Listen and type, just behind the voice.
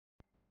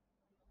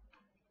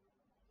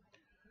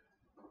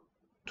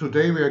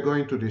Today we are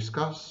going to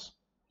discuss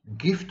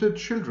gifted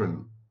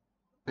children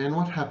and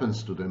what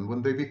happens to them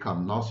when they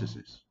become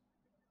narcissists.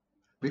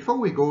 Before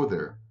we go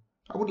there,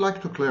 I would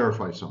like to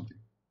clarify something.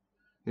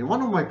 In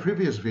one of my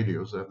previous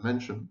videos, I've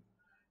mentioned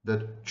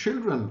that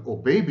children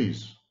or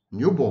babies,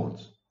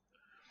 newborns,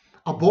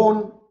 are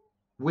born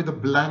with a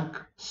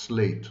blank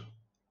slate.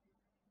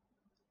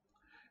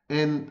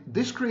 And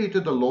this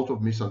created a lot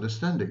of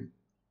misunderstanding.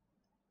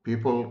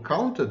 People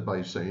countered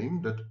by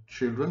saying that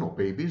children or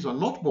babies are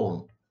not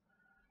born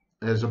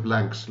as a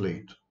blank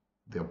slate.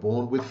 They're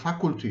born with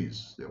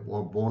faculties, they're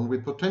born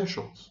with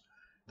potentials,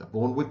 they're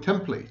born with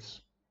templates.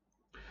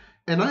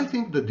 And I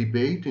think the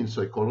debate in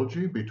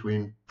psychology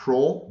between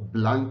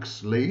pro-blank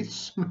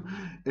slates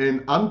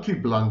and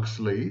anti-blank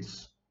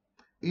slates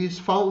is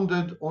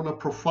founded on a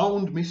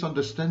profound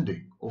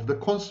misunderstanding of the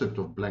concept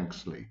of blank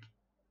slate.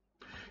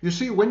 You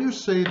see, when you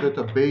say that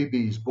a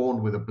baby is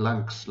born with a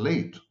blank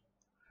slate,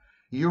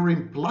 you're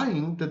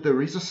implying that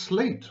there is a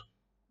slate.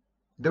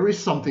 There is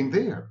something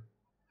there.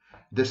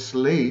 The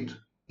slate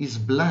is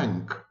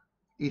blank.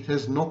 It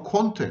has no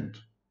content,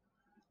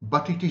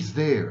 but it is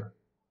there.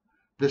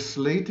 The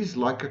slate is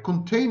like a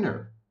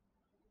container,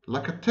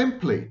 like a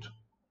template,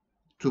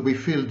 to be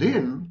filled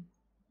in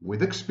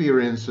with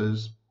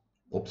experiences,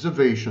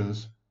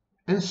 observations,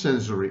 and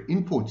sensory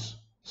inputs,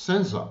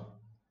 sensa.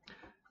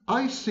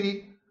 I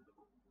see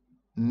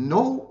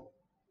no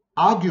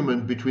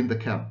argument between the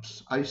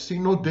camps. I see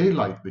no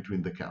daylight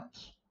between the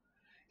camps.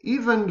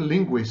 Even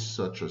linguists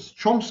such as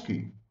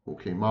Chomsky, who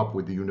came up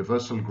with the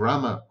universal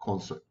grammar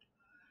concept,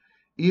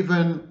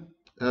 even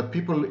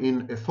people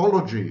in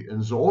ethology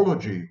and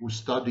zoology who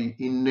study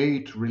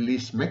innate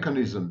release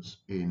mechanisms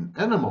in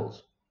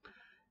animals.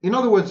 In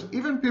other words,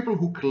 even people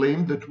who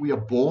claim that we are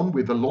born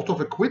with a lot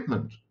of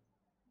equipment,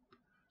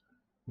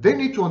 they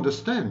need to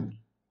understand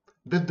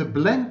that the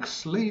blank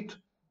slate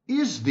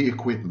is the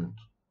equipment.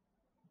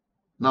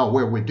 Now,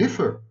 where we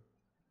differ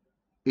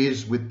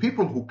is with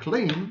people who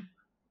claim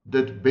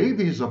that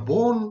babies are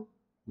born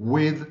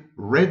with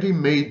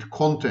ready-made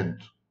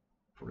content.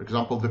 For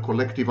example, the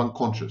collective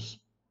unconscious.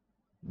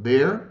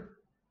 There,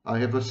 I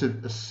have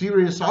a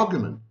serious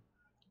argument.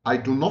 I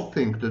do not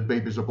think that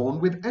babies are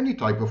born with any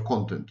type of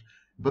content,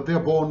 but they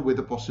are born with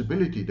the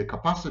possibility, the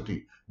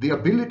capacity, the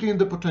ability and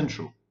the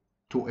potential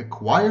to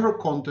acquire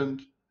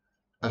content,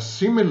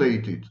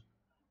 assimilate it,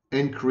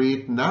 and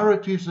create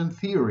narratives and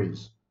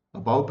theories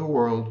about the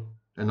world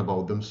and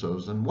about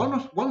themselves. And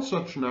one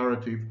such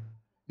narrative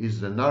is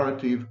the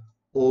narrative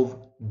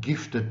of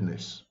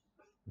giftedness.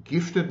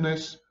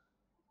 Giftedness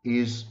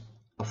is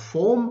a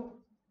form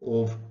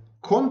of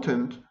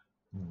content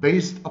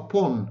based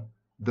upon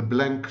the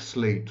blank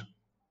slate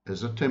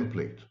as a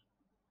template.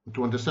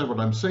 To understand what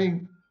I'm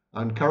saying,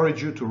 I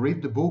encourage you to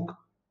read the book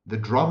The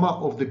Drama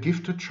of the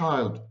Gifted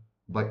Child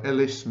by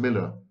Alice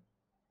Miller.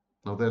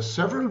 Now, there are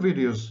several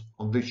videos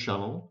on this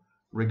channel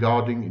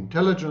regarding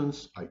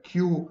intelligence,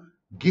 IQ,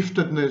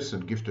 giftedness,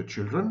 and gifted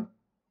children.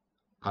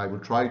 I will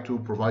try to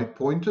provide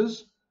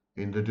pointers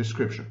in the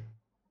description.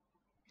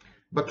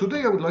 But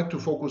today I would like to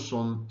focus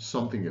on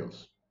something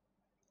else.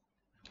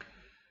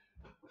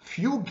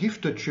 Few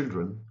gifted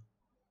children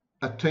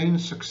attain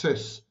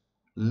success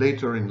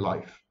later in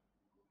life.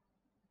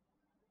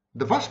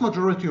 The vast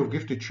majority of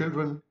gifted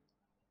children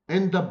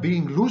end up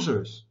being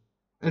losers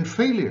and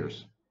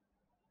failures.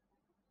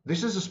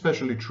 This is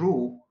especially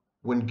true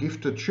when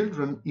gifted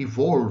children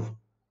evolve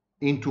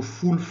into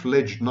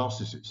full-fledged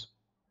narcissists.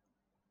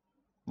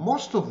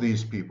 Most of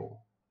these people,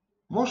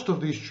 most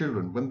of these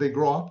children, when they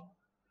grow up,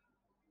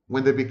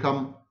 when they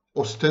become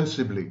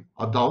ostensibly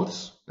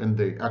adults, and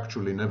they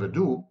actually never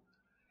do,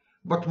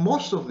 but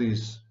most of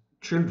these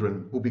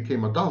children who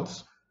became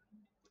adults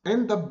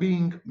end up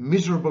being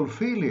miserable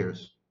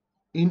failures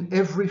in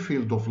every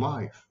field of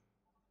life.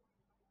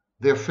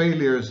 They're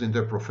failures in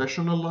their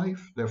professional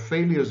life, they're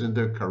failures in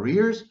their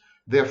careers,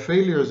 they're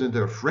failures in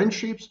their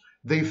friendships,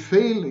 they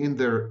fail in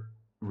their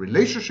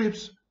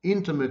relationships,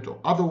 intimate or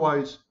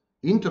otherwise,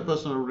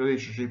 interpersonal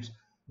relationships,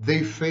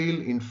 they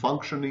fail in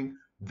functioning,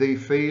 they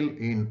fail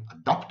in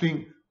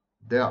adapting.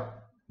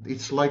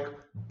 It's like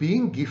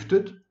being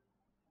gifted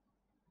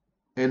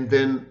and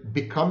then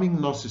becoming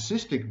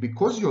narcissistic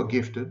because you're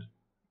gifted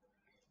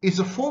is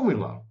a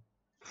formula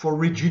for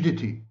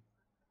rigidity,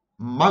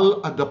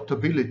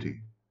 maladaptability,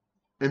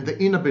 and the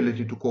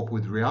inability to cope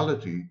with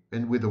reality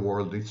and with the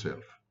world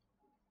itself.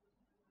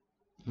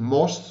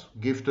 Most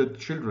gifted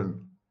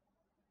children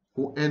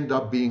who end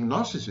up being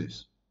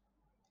narcissists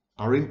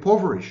are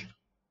impoverished,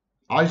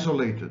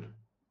 isolated,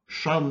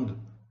 shunned,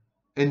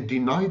 and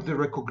denied the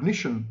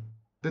recognition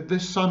that they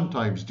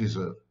sometimes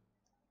deserve.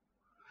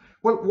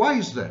 Well, why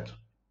is that?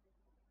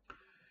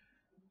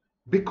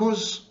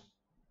 Because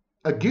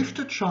a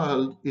gifted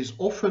child is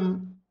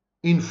often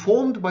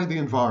informed by the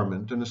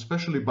environment, and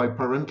especially by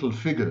parental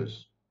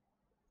figures,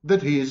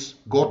 that he is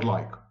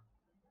godlike.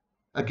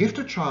 A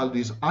gifted child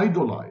is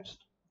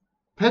idolized,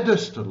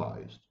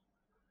 pedestalized,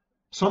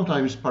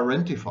 sometimes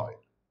parentified.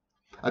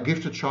 A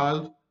gifted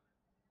child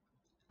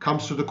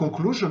comes to the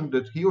conclusion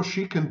that he or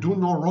she can do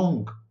no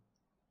wrong.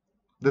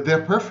 that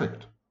they're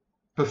perfect,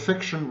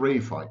 perfection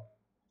reified.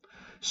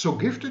 So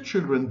gifted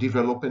children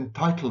develop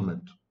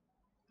entitlement.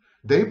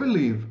 They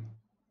believe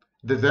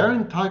that they're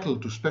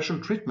entitled to special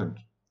treatment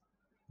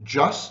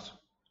just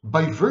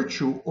by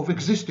virtue of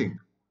existing.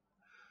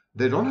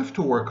 They don't have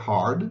to work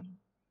hard.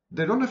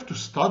 They don't have to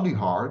study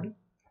hard.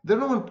 They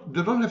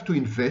don't have to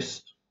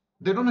invest.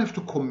 They don't have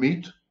to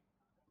commit.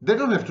 They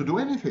don't have to do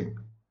anything.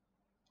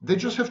 They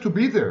just have to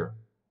be there.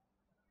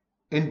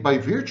 And by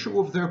virtue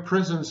of their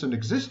presence and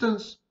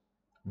existence,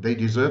 they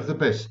deserve the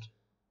best,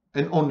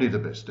 and only the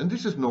best. And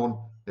this is known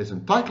as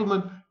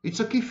entitlement. It's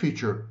a key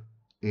feature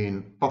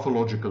in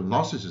pathological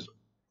narcissism.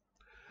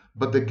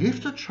 But the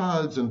gifted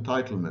child's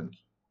entitlement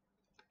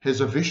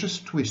has a vicious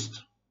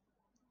twist.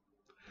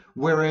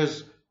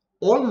 Whereas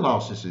all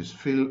narcissists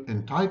feel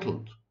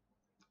entitled,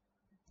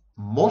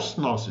 most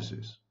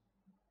narcissists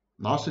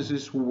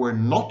who were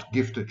not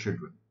gifted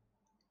children,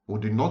 who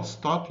did not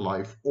start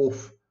life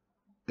off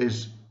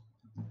as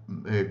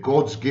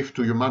God's gift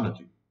to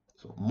humanity.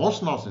 So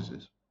most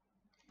narcissists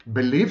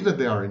believe that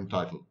they are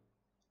entitled,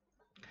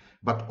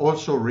 but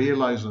also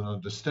realize and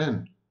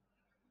understand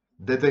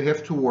that they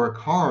have to work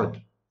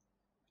hard,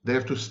 they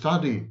have to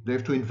study, they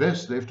have to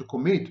invest, they have to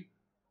commit,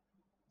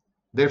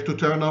 they have to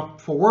turn up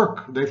for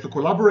work, they have to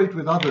collaborate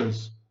with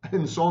others,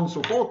 and so on and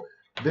so forth.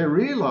 They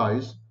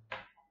realize,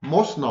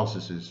 most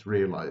narcissists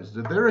realize,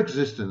 that their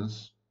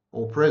existence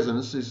or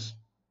presence is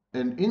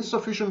an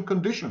insufficient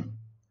condition,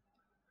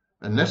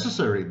 a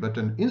necessary but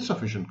an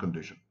insufficient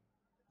condition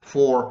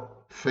for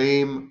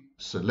fame,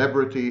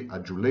 celebrity,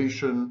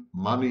 adulation,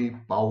 money,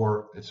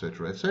 power,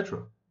 etc.,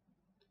 etc.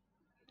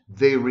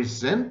 They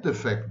resent the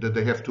fact that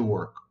they have to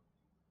work.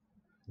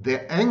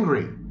 They're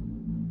angry.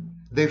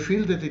 They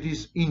feel that it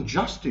is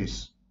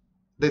injustice.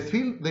 They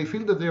feel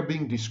that they are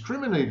being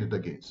discriminated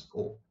against,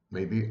 or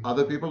maybe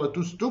other people are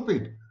too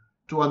stupid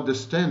to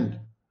understand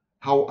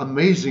how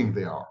amazing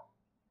they are.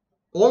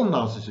 All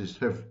narcissists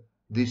have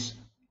this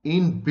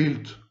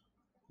inbuilt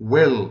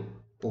well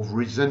of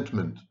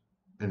resentment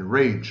and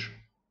rage.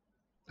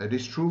 That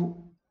is true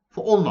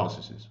for all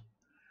narcissists.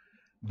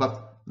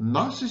 But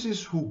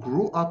narcissists who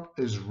grew up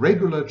as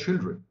regular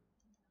children,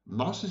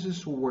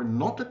 narcissists who were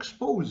not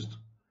exposed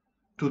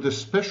to the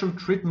special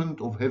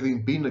treatment of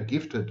having been a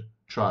gifted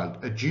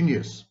child, a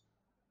genius,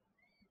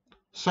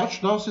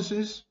 such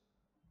narcissists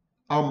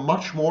are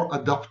much more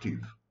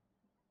adaptive.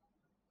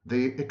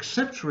 They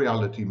accept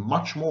reality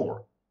much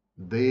more.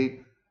 They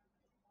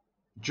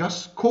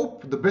just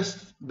cope the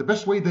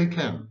best way they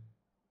can.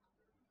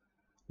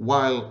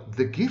 While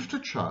the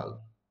gifted child,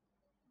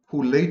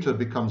 who later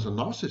becomes a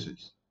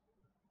narcissist,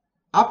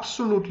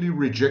 absolutely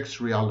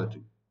rejects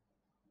reality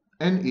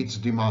and its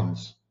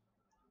demands,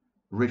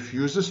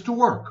 refuses to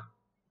work,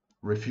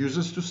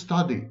 refuses to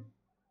study,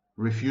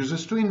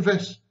 refuses to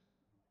invest,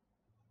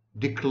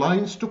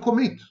 declines to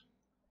commit,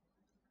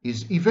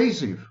 is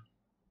evasive,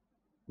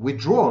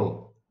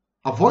 withdrawal,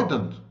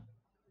 avoidant.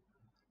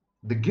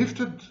 The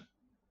gifted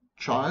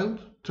child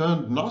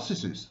turned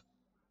narcissist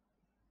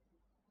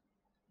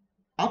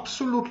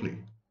absolutely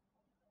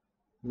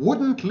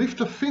wouldn't lift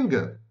a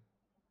finger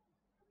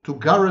to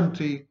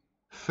guarantee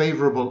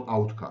favorable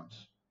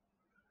outcomes.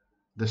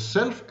 The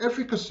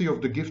self-efficacy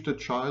of the gifted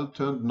child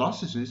turned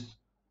narcissist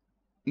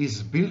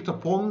is built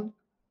upon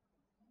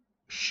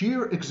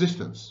sheer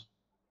existence,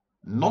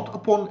 not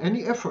upon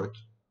any effort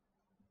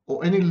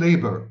or any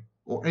labor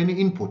or any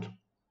input.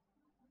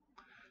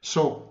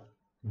 So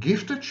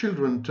gifted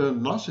children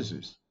turned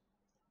narcissists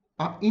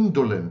are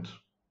indolent.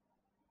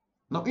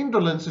 Now,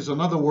 indolence is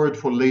another word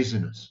for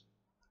laziness.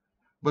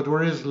 But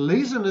whereas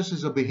laziness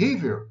is a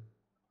behavior,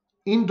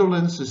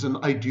 indolence is an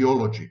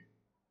ideology.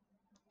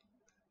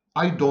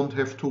 I don't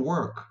have to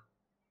work.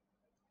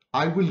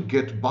 I will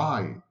get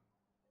by.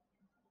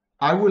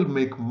 I will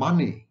make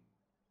money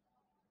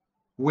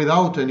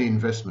without any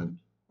investment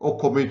or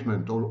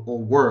commitment or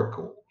work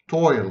or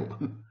toil.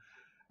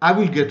 I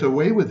will get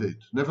away with it.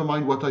 Never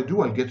mind what I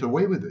do, I'll get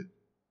away with it.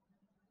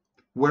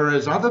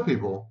 Whereas other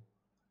people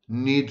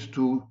need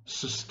to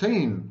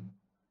sustain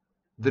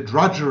the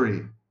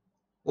drudgery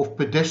of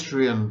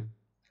pedestrian,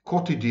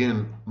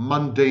 quotidian,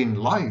 mundane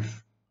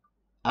life.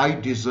 I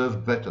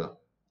deserve better.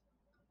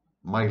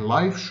 My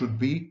life should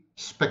be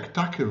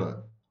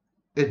spectacular,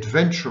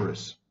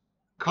 adventurous,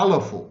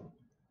 colorful,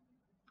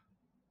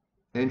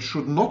 and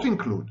should not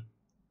include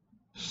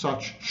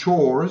such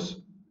chores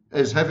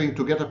as having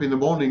to get up in the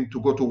morning to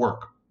go to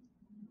work,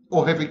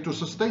 or having to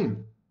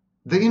sustain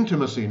the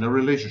intimacy in a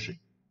relationship.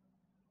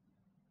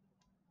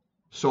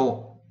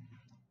 So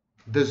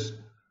there's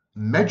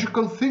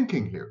magical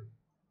thinking here.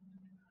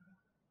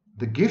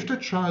 The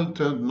gifted child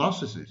turned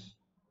narcissist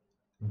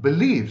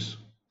believes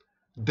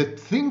that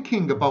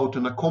thinking about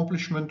an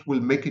accomplishment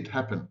will make it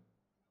happen.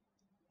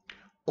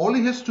 All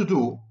he has to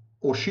do,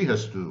 or she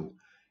has to do,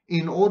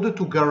 in order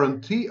to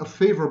guarantee a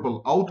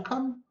favorable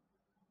outcome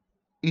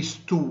is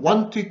to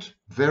want it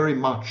very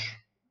much,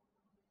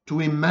 to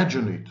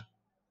imagine it,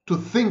 to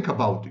think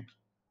about it.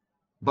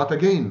 But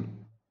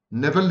again,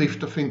 never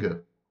lift a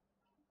finger.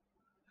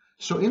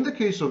 So in the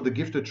case of the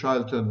gifted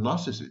child turned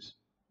narcissist,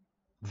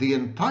 the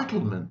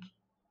entitlement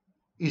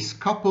is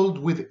coupled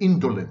with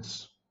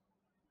indolence.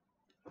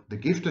 The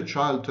gifted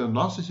child turned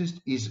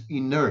narcissist is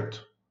inert,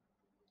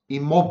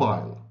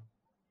 immobile,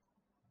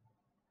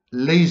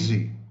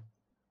 lazy,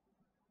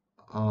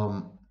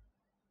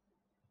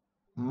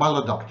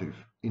 maladaptive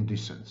in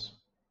this sense.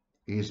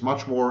 He is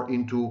much more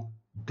into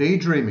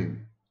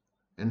daydreaming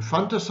and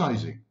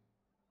fantasizing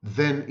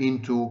than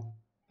into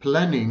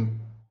planning,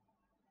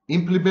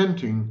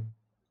 implementing,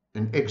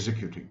 and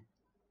executing.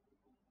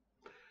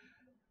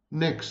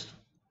 Next,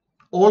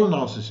 all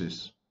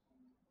narcissists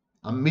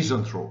are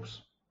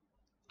misanthropes.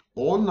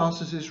 All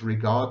narcissists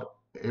regard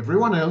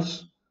everyone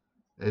else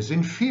as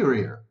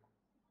inferior.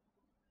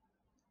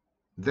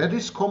 That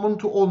is common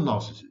to all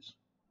narcissists.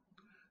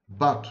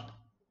 But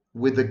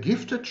with the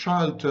gifted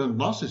child turned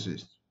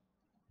narcissist,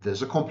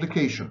 there's a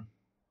complication.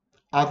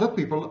 Other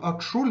people are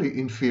truly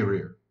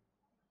inferior,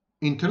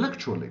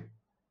 intellectually.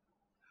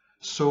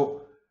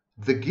 So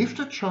the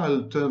gifted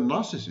child turned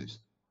narcissist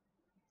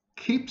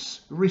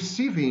keeps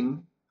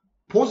receiving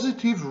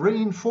positive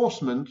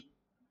reinforcement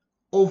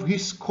of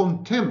his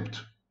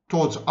contempt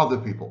towards other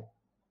people.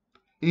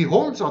 He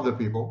holds other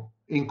people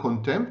in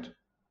contempt,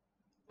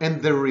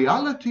 and the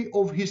reality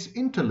of his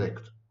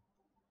intellect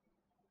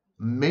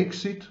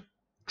makes it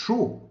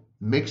true,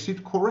 makes it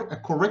a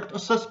correct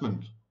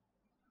assessment.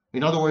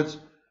 In other words,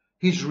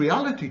 his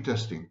reality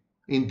testing,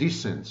 in this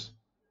sense,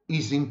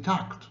 is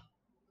intact.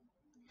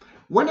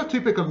 When a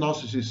typical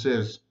narcissist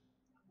says,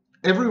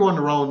 everyone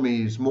around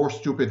me is more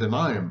stupid than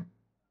I am,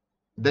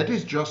 that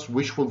is just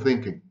wishful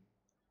thinking.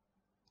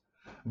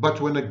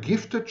 But when a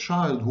gifted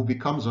child who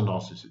becomes a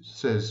narcissist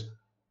says,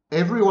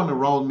 everyone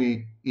around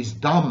me is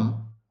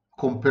dumb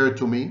compared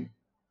to me,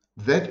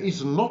 that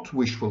is not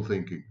wishful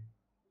thinking.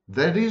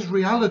 That is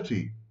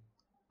reality.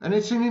 And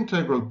it's an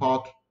integral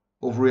part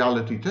of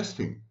reality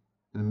testing.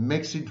 And it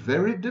makes it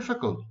very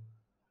difficult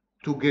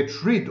to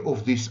get rid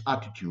of this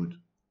attitude.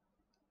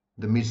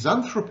 The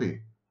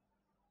misanthropy,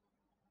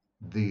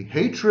 the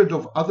hatred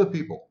of other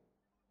people,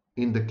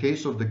 in the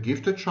case of the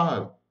gifted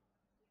child,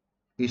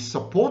 is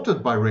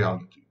supported by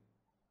reality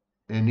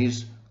and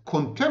is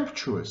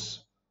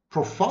contemptuous,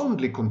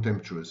 profoundly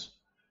contemptuous,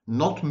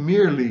 not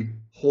merely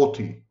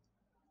haughty.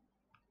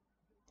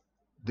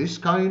 This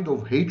kind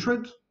of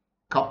hatred,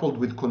 coupled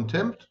with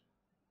contempt,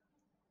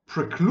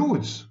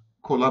 precludes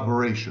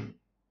collaboration.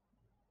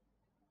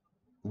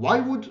 Why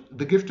would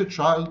the gifted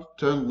child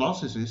turned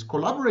narcissist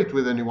collaborate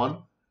with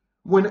anyone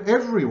when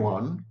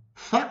everyone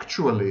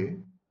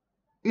factually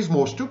is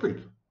more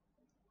stupid?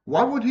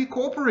 Why would he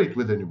cooperate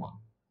with anyone?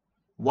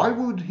 Why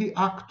would he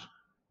act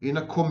in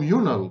a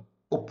communal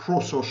or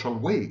prosocial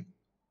way?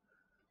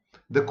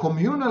 The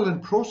communal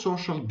and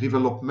prosocial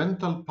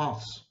developmental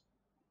paths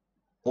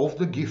of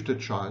the gifted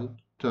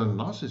child turned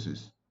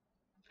narcissist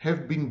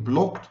have been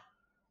blocked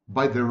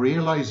by the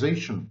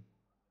realization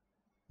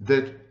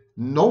that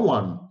no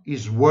one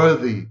is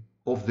worthy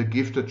of the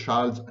gifted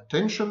child's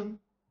attention,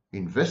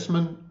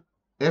 investment,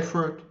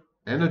 effort,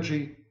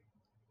 energy,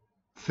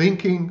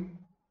 thinking,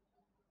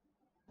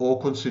 or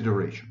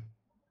consideration.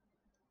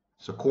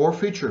 It's a core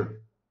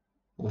feature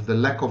of the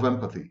lack of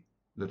empathy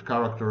that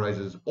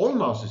characterizes all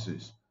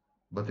narcissists,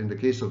 but in the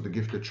case of the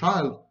gifted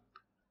child,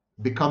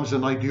 becomes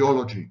an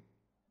ideology.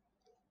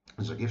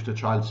 As a gifted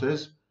child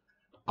says,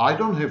 I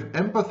don't have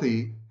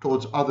empathy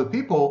towards other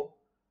people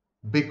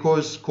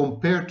because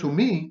compared to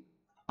me,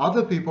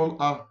 other people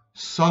are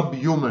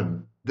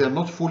subhuman. They're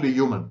not fully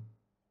human.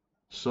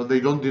 So they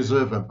don't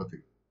deserve empathy.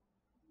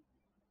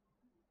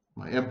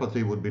 My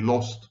empathy would be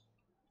lost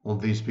on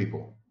these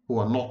people who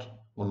are not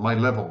on my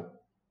level.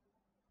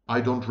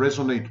 I don't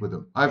resonate with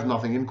them. I have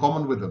nothing in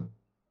common with them.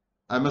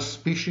 I'm a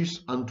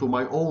species unto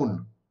my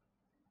own.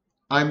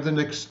 I'm the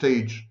next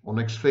stage or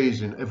next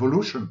phase in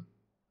evolution.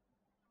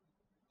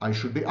 I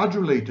should be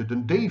adulated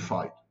and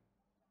deified.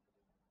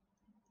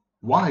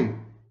 Why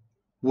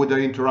would I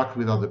interact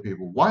with other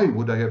people? Why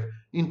would I have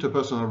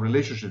interpersonal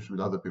relationships with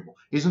other people?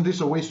 Isn't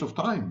this a waste of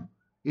time?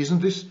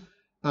 Isn't this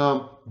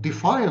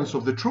defiance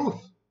of the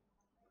truth?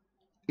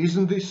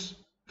 Isn't this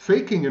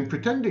faking and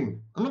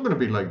pretending? I'm not going to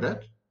be like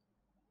that.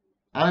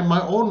 I'm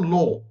my own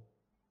law.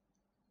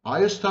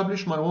 I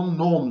establish my own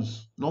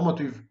norms,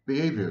 normative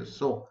behaviors.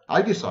 So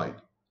I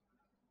decide.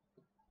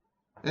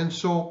 And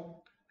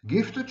so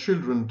gifted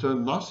children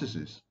turned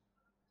narcissists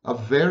are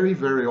very,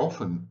 very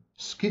often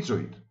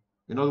schizoid.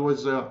 In other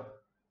words,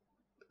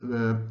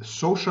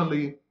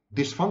 socially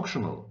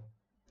dysfunctional.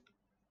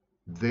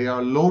 They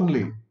are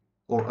lonely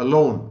or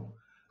alone.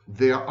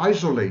 They are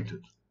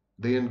isolated.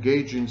 They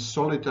engage in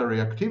solitary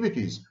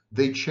activities.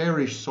 They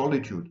cherish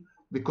solitude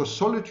because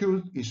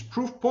solitude is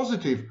proof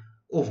positive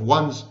of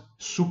one's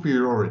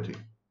superiority.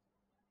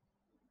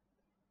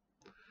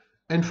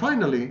 And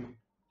finally,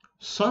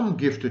 some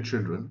gifted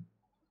children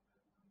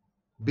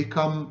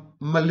become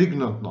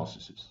malignant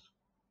narcissists.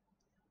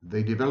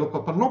 They develop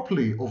a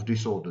panoply of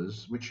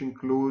disorders which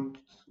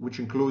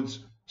includes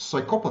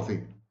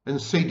psychopathy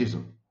and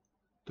sadism.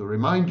 To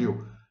remind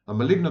you, a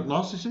malignant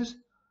narcissist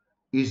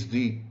is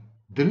the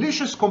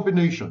delicious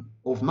combination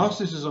of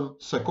narcissism,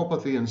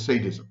 psychopathy, and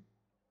sadism.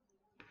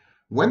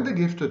 When the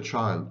gifted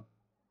child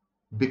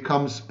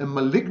becomes a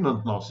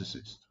malignant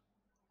narcissist,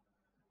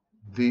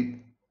 the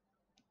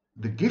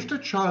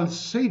gifted child's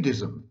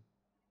sadism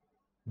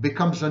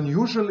becomes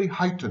unusually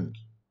heightened,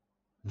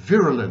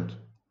 virulent,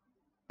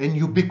 and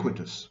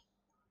ubiquitous.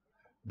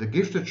 The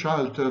gifted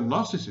child turned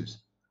narcissist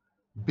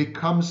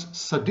becomes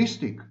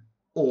sadistic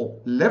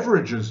or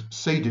leverages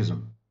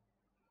sadism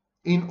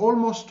in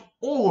almost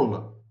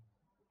all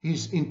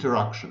his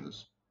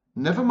interactions.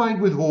 Never mind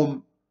with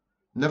whom,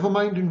 never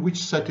mind in which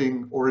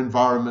setting or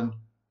environment,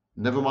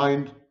 never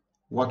mind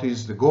what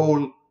is the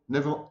goal,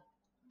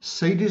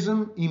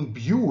 sadism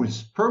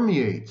imbues,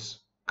 permeates,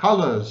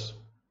 colors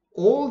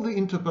all the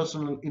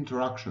interpersonal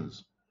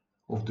interactions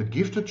of the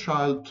gifted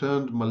child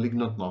turned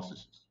malignant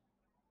narcissist.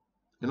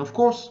 And of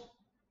course,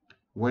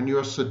 when you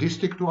are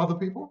sadistic to other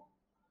people,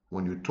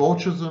 when you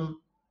torture them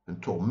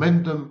and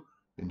torment them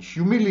and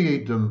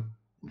humiliate them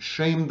and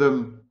shame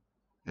them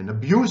and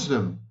abuse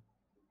them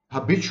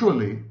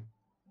habitually,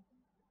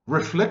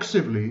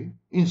 reflexively,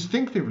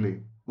 instinctively,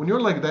 when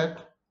you're like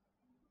that,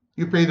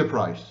 you pay the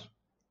price.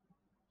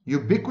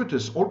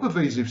 Ubiquitous,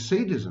 all-pervasive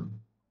sadism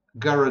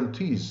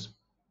guarantees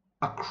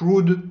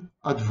accrued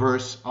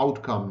adverse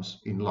outcomes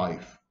in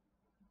life.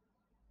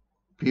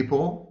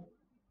 People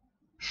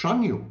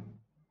shun you,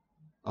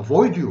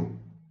 avoid you,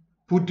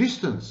 put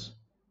distance,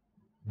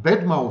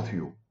 badmouth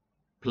you,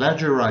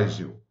 plagiarize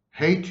you,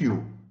 hate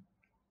you,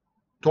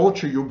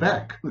 torture you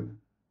back.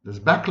 There's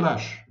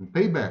backlash and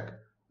payback.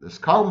 There's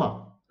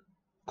karma.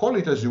 Call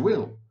it as you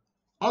will.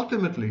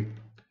 Ultimately,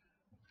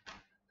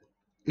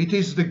 it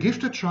is the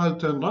gifted child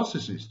turned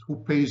narcissist who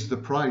pays the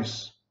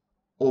price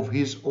of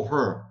his or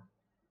her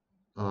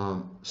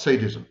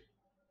sadism.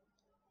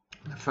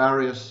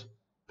 Nefarious,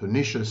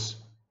 pernicious,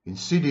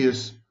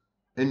 insidious,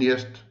 and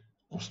yet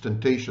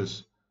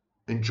ostentatious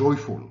and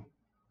joyful.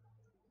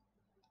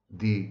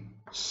 The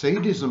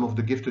sadism of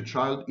the gifted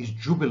child is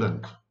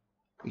jubilant.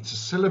 It's a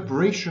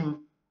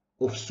celebration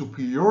of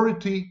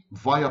superiority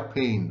via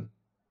pain.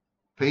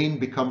 Pain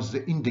becomes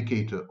the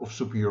indicator of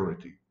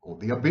superiority, or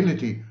the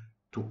ability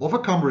to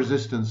overcome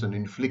resistance and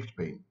inflict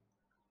pain.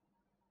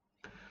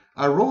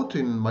 I wrote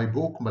in my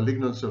book,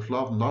 Malignant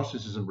Self-Love,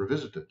 Narcissism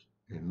Revisited,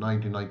 in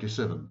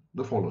 1997,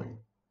 the following.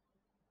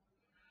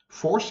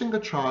 Forcing a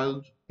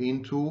child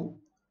into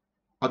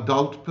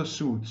adult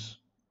pursuits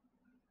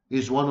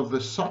is one of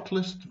the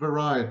subtlest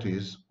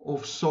varieties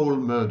of soul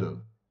murder.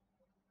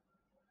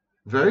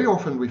 Very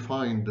often we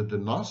find that the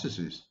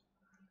narcissist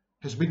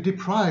has been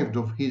deprived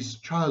of his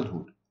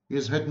childhood. He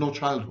has had no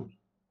childhood.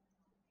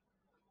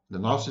 The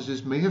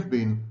narcissist may have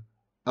been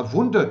a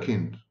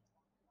Wunderkind,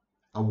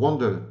 a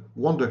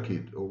wonder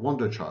kid or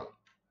wonder child.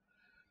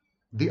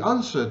 The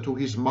answer to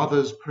his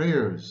mother's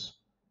prayers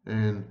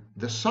and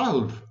the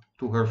salve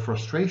to her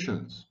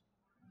frustrations.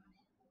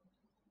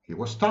 He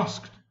was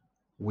tasked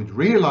with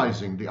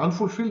realizing the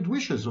unfulfilled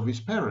wishes of his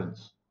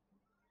parents.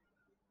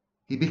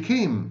 He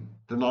became,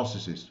 the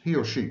narcissist, he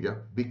or she,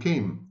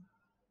 became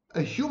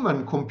a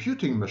human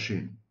computing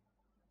machine,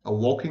 a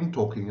walking,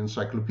 talking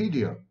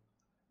encyclopedia,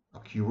 a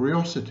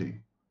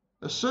curiosity,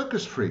 a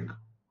circus freak.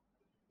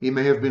 He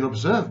may have been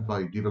observed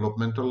by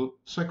developmental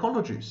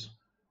psychologists,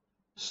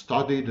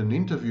 studied and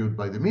interviewed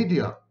by the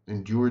media,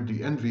 endured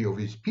the envy of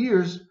his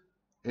peers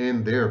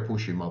and their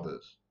pushy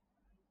mothers.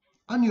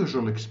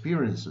 Unusual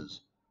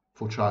experiences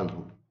for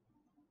childhood.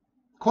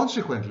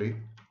 Consequently,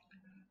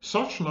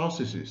 such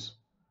narcissists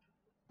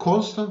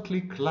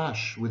constantly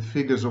clash with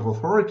figures of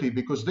authority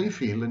because they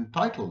feel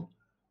entitled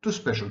to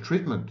special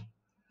treatment.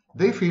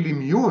 They feel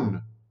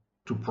immune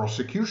to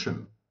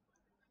prosecution,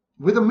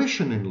 with a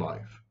mission in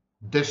life,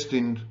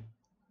 destined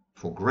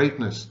for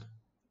greatness,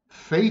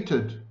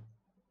 fated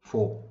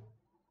for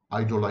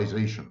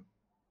idolization,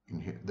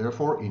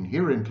 therefore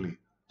inherently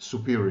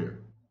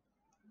superior.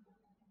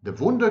 The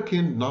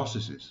Wunderkind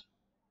narcissist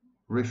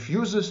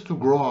refuses to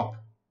grow up.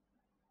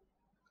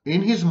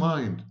 In his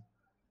mind,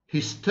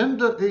 his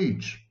tender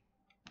age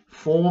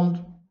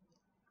formed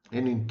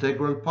an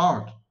integral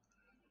part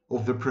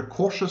of the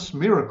precocious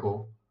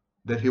miracle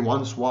that he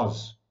once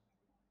was.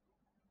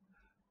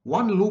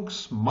 One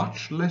looks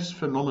much less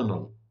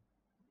phenomenal,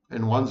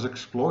 and one's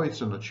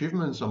exploits and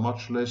achievements are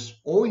much less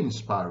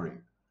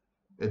awe-inspiring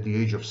at the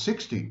age of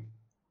 60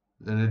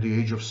 than at the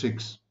age of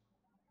 6.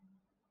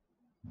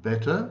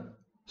 Better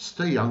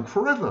stay young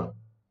forever,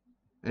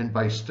 and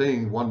by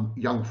staying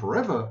young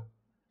forever,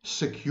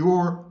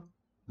 secure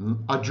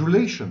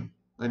adulation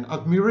and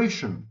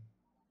admiration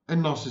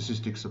and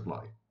narcissistic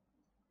supply.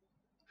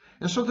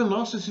 And so the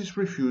narcissist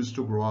refuses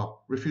to grow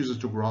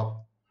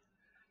up.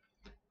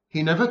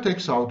 He never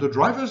takes out a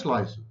driver's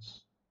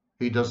license.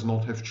 He does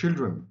not have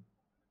children.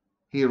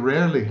 He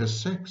rarely has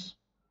sex.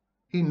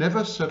 He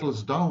never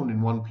settles down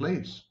in one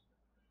place.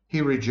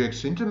 He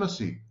rejects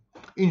intimacy.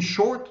 In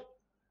short,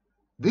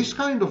 this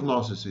kind of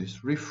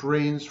narcissist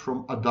refrains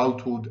from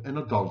adulthood and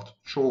adult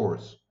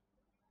chores.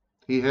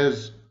 He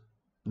has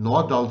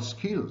no adult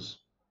skills.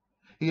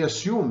 He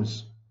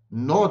assumes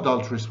no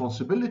adult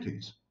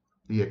responsibilities.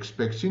 He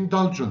expects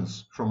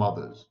indulgence from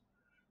others.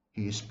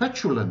 He is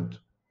petulant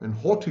and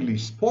haughtily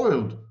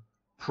spoiled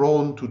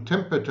prone to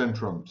temper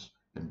tantrums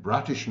and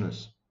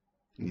brattishness.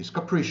 He is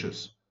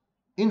capricious,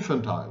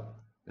 infantile,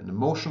 and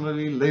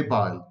emotionally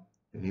labile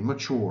and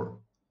immature.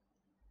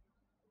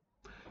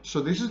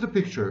 So this is the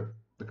picture,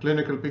 the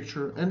clinical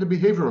picture and the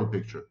behavioral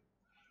picture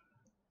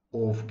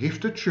of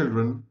gifted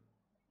children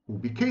who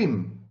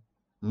became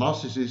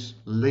narcissists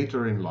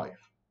later in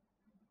life.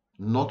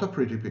 Not a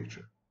pretty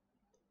picture.